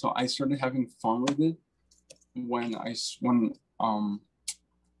 So I started having fun with it when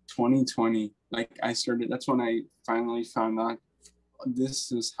 2020, like I started, that's when I finally found out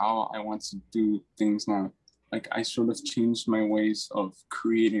this is how I want to do things now. Like I sort of changed my ways of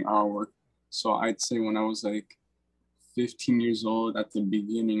creating artwork. So I'd say when I was like 15 years old at the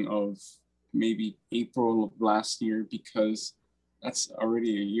beginning of maybe April of last year, because that's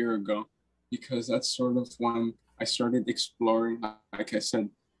already a year ago, because that's sort of when I started exploring, like I said,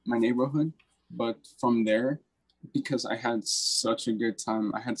 my neighborhood. But from there, because I had such a good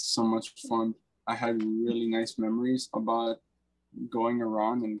time, I had so much fun, I had really nice memories about going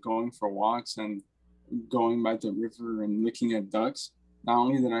around and going for walks and going by the river and looking at ducks. Not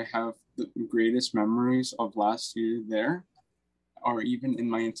only did I have the greatest memories of last year there, or even in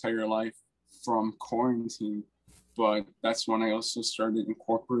my entire life from quarantine, but that's when I also started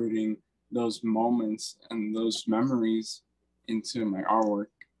incorporating those moments and those memories into my artwork.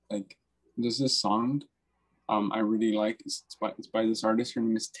 Like there's this song I really like. It's by this artist. Her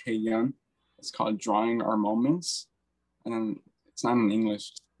name is Taeyeon. It's called "Drawing Our Moments," and it's not in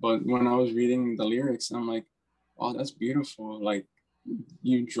English, but when I was reading the lyrics, I'm like, oh, that's beautiful. Like,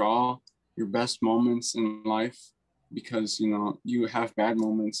 you draw your best moments in life because, you know, you have bad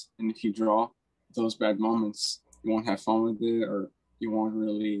moments. And if you draw those bad moments, you won't have fun with it, or you won't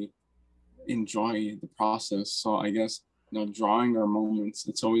really enjoy the process. So I guess, you know, drawing our moments,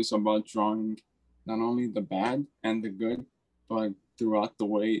 it's always about drawing not only the bad and the good, but throughout the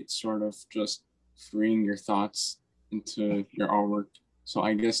way, it's sort of just freeing your thoughts into your artwork. So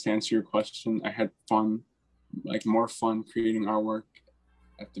I guess to answer your question, I had fun, like more fun creating artwork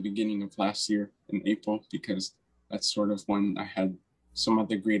at the beginning of last year in April, because that's sort of when I had some of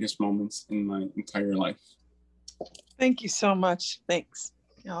the greatest moments in my entire life. Thank you so much. Thanks,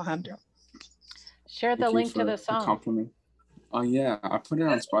 Alejandro. Share the link to the song. Compliment. Oh yeah, I put it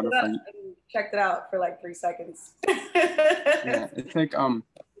on Spotify. Checked it out for like 3 seconds. Yeah, it's like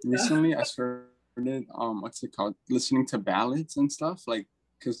recently I started what's it called? Listening to ballads and stuff, like,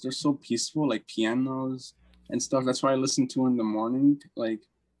 because they're so peaceful, like pianos and stuff. That's why I listen to in the morning. Like,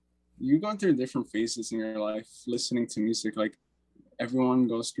 you go through different phases in your life listening to music. Like, everyone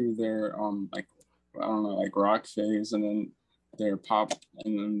goes through their like, I don't know, like rock phase, and then their pop,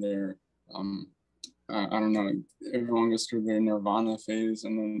 and then their I don't know, everyone goes through their Nirvana phase,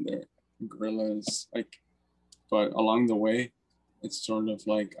 and then their Gorillaz, like, but along the way, it's sort of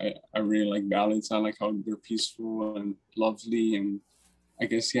like, I really like ballads. I like how they're peaceful and lovely, and I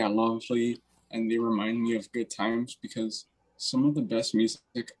guess, yeah, lovely, and they remind me of good times, because some of the best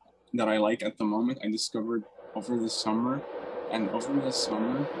music that I like at the moment, I discovered over the summer, and over the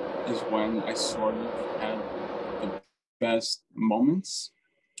summer is when I sort of had the best moments.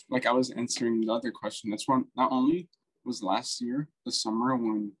 Like, I was answering the other question. That's one, not only was last year, the summer,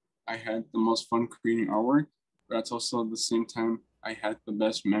 when I had the most fun creating artwork, but that's also the same time I had the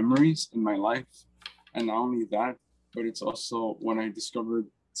best memories in my life. And not only that, but it's also when I discovered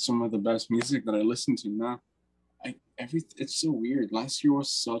some of the best music that I listen to now. It's so weird. Last year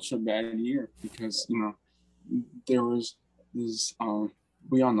was such a bad year because, you know, there was this,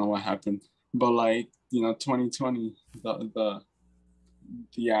 we all know what happened, but like, you know, 2020,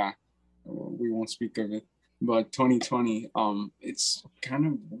 yeah, we won't speak of it, but 2020, it's kind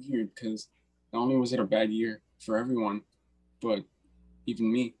of weird because not only was it a bad year for everyone, but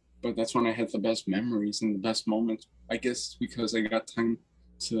even me, but that's when I had the best memories and the best moments. I guess because I got time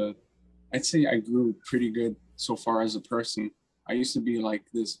to, I'd say I grew pretty good so far as a person. I used to be like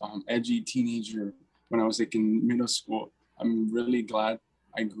this edgy teenager when I was like in middle school. I'm really glad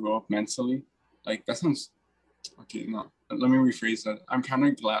I grew up mentally. Like, that sounds, okay, no, let me rephrase that. I'm kind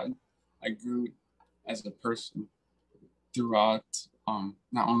of glad I grew as a person throughout,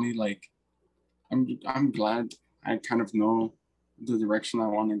 not only like, I'm glad I kind of know the direction I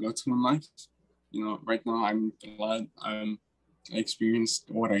want to go to in life. You know, right now I'm glad I experienced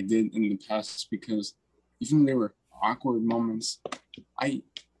what I did in the past, because even there were awkward moments.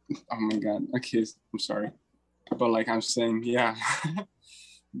 Oh my God, okay, I'm sorry. But like I'm saying, yeah,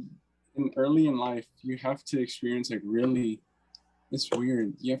 early in life, you have to experience like really, it's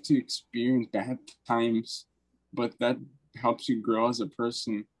weird. You have to experience bad times, but that helps you grow as a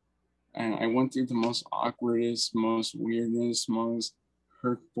person. And I went through the most awkwardest, most weirdest, most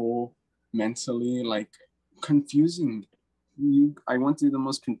hurtful, mentally, like confusing. I went through the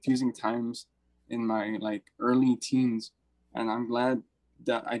most confusing times in my like early teens, and I'm glad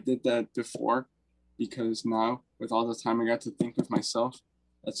that I did that before, because now with all the time I got to think with myself,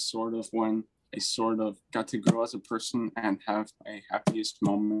 that's sort of when I sort of got to grow as a person and have my happiest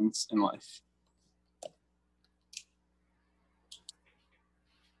moments in life.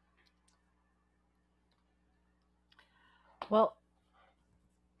 Well,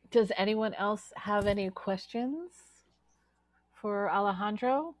 does anyone else have any questions for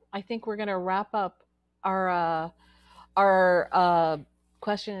Alejandro? I think we're going to wrap up our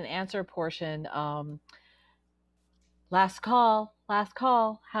question and answer portion. Last call.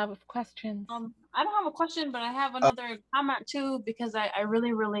 Have questions? I don't have a question, but I have another comment too, because I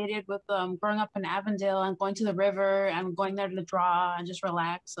really related with growing up in Avondale and going to the river and going there to draw and just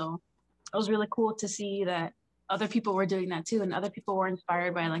relax. So it was really cool to see that other people were doing that too, and other people were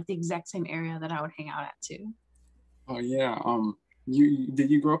inspired by like the exact same area that I would hang out at too. Oh yeah.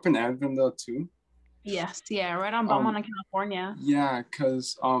 Did you grow up in Avondale too? Yes, yeah, right on Beaumont in California. Yeah,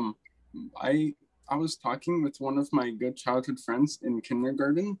 because I was talking with one of my good childhood friends in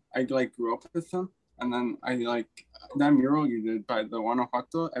kindergarten. I like grew up with him, and then I like that mural you did by the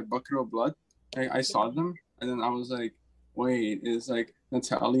Guanajuato at Bucket of Blood. I saw them, and then I was like, wait, is like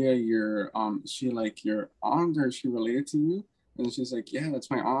Natalia your she like your aunt, or is she related to you? And she's like, yeah,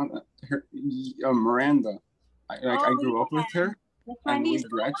 that's my aunt, her Miranda. I grew up with her, That's my and niece. we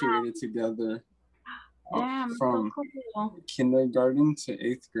graduated together Damn, from so cool. kindergarten to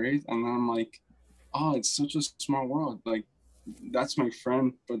 8th grade. And then I'm like, oh, it's such a small world. Like, that's my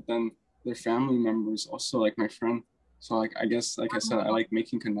friend, but then their family members also like my friend. So like, I guess, like I said, I like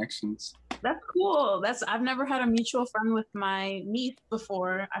making connections. That's cool. I've never had a mutual friend with my niece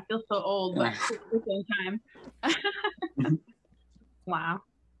before. I feel so old, but cool at the same time. Wow.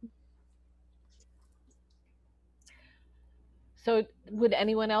 So would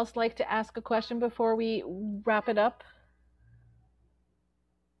anyone else like to ask a question before we wrap it up?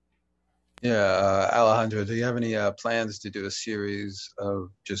 Yeah, Alejandro, do you have any plans to do a series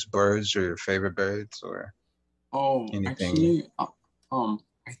of just birds or your favorite birds or anything? Actually,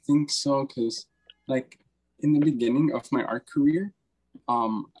 I think so, because like in the beginning of my art career,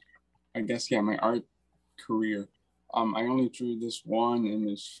 I guess, yeah, my art career, I only drew this one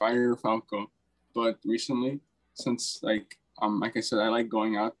image, Fire Falco, but recently, since like I said, I like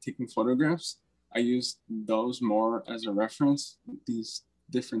going out taking photographs. I use those more as a reference. These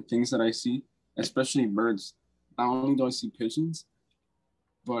different things that I see, especially birds. Not only do I see pigeons,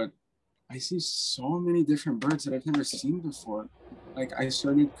 but I see so many different birds that I've never seen before. Like, I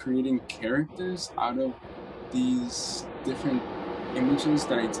started creating characters out of these different images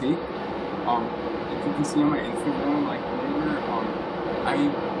that I take. If you can see on my Instagram, like earlier, I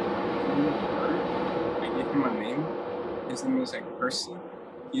created a bird. I gave him a name. His name is like Percy.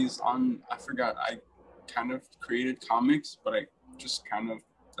 He's on, I forgot, I kind of created comics, but I just kind of,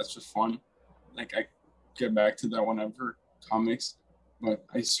 that's just fun. Like, I get back to that whenever, comics. But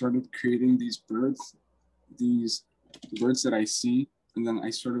I started creating these birds that I see, and then I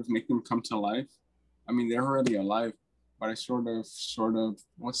sort of make them come to life. I mean, they're already alive, but I sort of,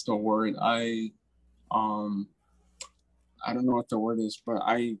 what's the word? I don't know what the word is, but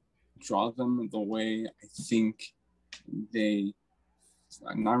I draw them the way I think they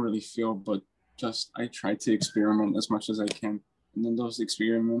not really feel, but just I try to experiment as much as I can. And then those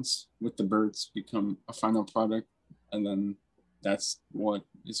experiments with the birds become a final product. And then that's what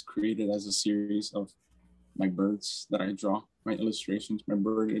is created as a series of my birds that I draw, my illustrations, my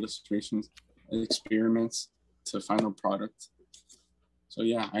bird illustrations, experiments to final product. So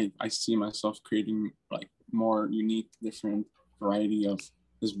yeah, I see myself creating like more unique, different variety of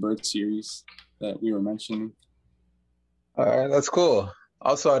this bird series that we were mentioning. All right, that's cool.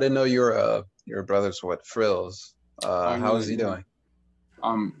 Also, I didn't know your brother's what, Frills. How is he doing?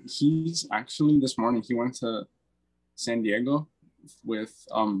 He's actually this morning he went to San Diego with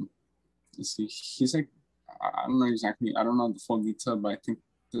let's see, he's like, I don't know exactly, I don't know the full detail, but I think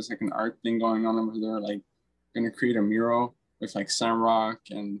there's like an art thing going on over there, like gonna create a mural with like Sam Rock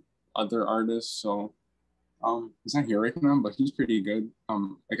and other artists. So he's not here right now, but he's pretty good.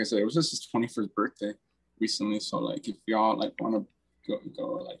 Like I said, it was just his 21st birthday recently, so like if y'all like want to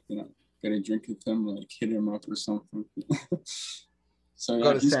go like, you know, get a drink with him, like hit him up or something. So yeah,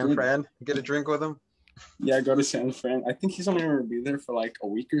 go to San Fran, get a drink with him. Yeah, go to San Fran. I think he's only going to be there for like a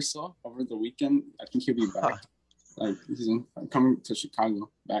week or so over the weekend. I think he'll be back. Like he's coming to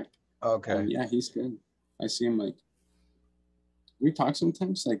Chicago back. Okay. Yeah, he's good. I see him like, we talk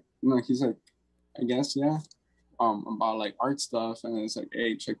sometimes. Like, you know, he's like, I guess, yeah, about like art stuff, and then it's like,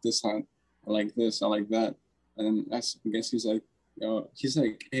 hey, check this out. I like this. I like that. And then that's, I guess he's like,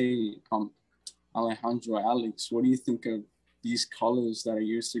 hey, Alejandro, Alex, what do you think of these colors that I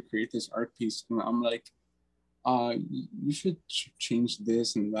used to create this art piece? And I'm like, you should change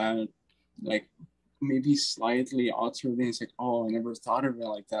this and that, like maybe slightly alter it. It's like, oh, I never thought of it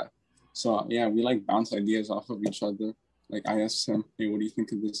like that. So yeah, we like bounce ideas off of each other. Like I asked him, hey, what do you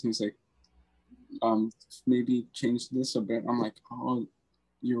think of this? And he's like, maybe change this a bit. I'm like, oh,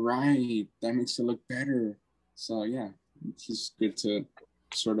 you're right. That makes it look better. So yeah, he's good to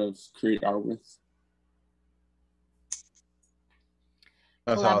sort of create art with.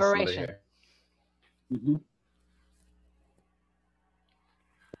 That's Collaboration. Awesome.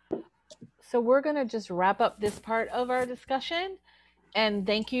 Mm-hmm. So we're going to just wrap up this part of our discussion. And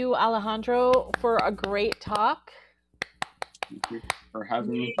thank you, Alejandro, for a great talk. Thank you for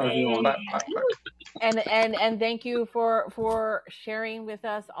having me, everyone. And thank you for sharing with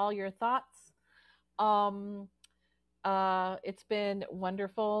us all your thoughts. It's been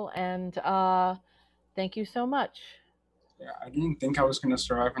wonderful, and thank you so much. Yeah, I didn't think I was gonna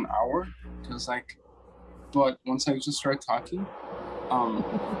survive an hour, because like, but once I just started talking,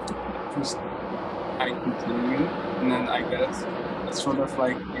 just I continued, and then I guess it's sort of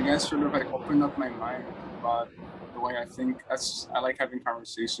like you guys sort of like opened up my mind about the way I think. I like having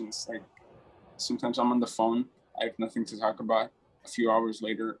conversations. Like sometimes I'm on the phone, I have nothing to talk about. A few hours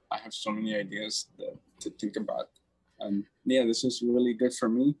later, I have so many ideas to think about, Yeah, this is really good for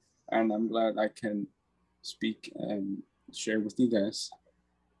me, and I'm glad I can speak and share with you guys.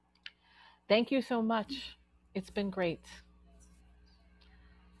 Thank you so much. It's been great.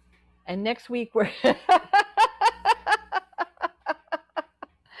 And next week we're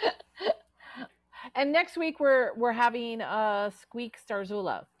and next week we're having Squeak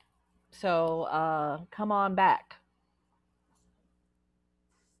Starzula. So come on back.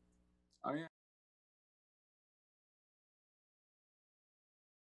 Oh yeah.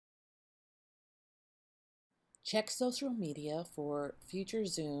 Check social media for future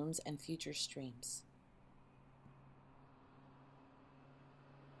Zooms and future streams.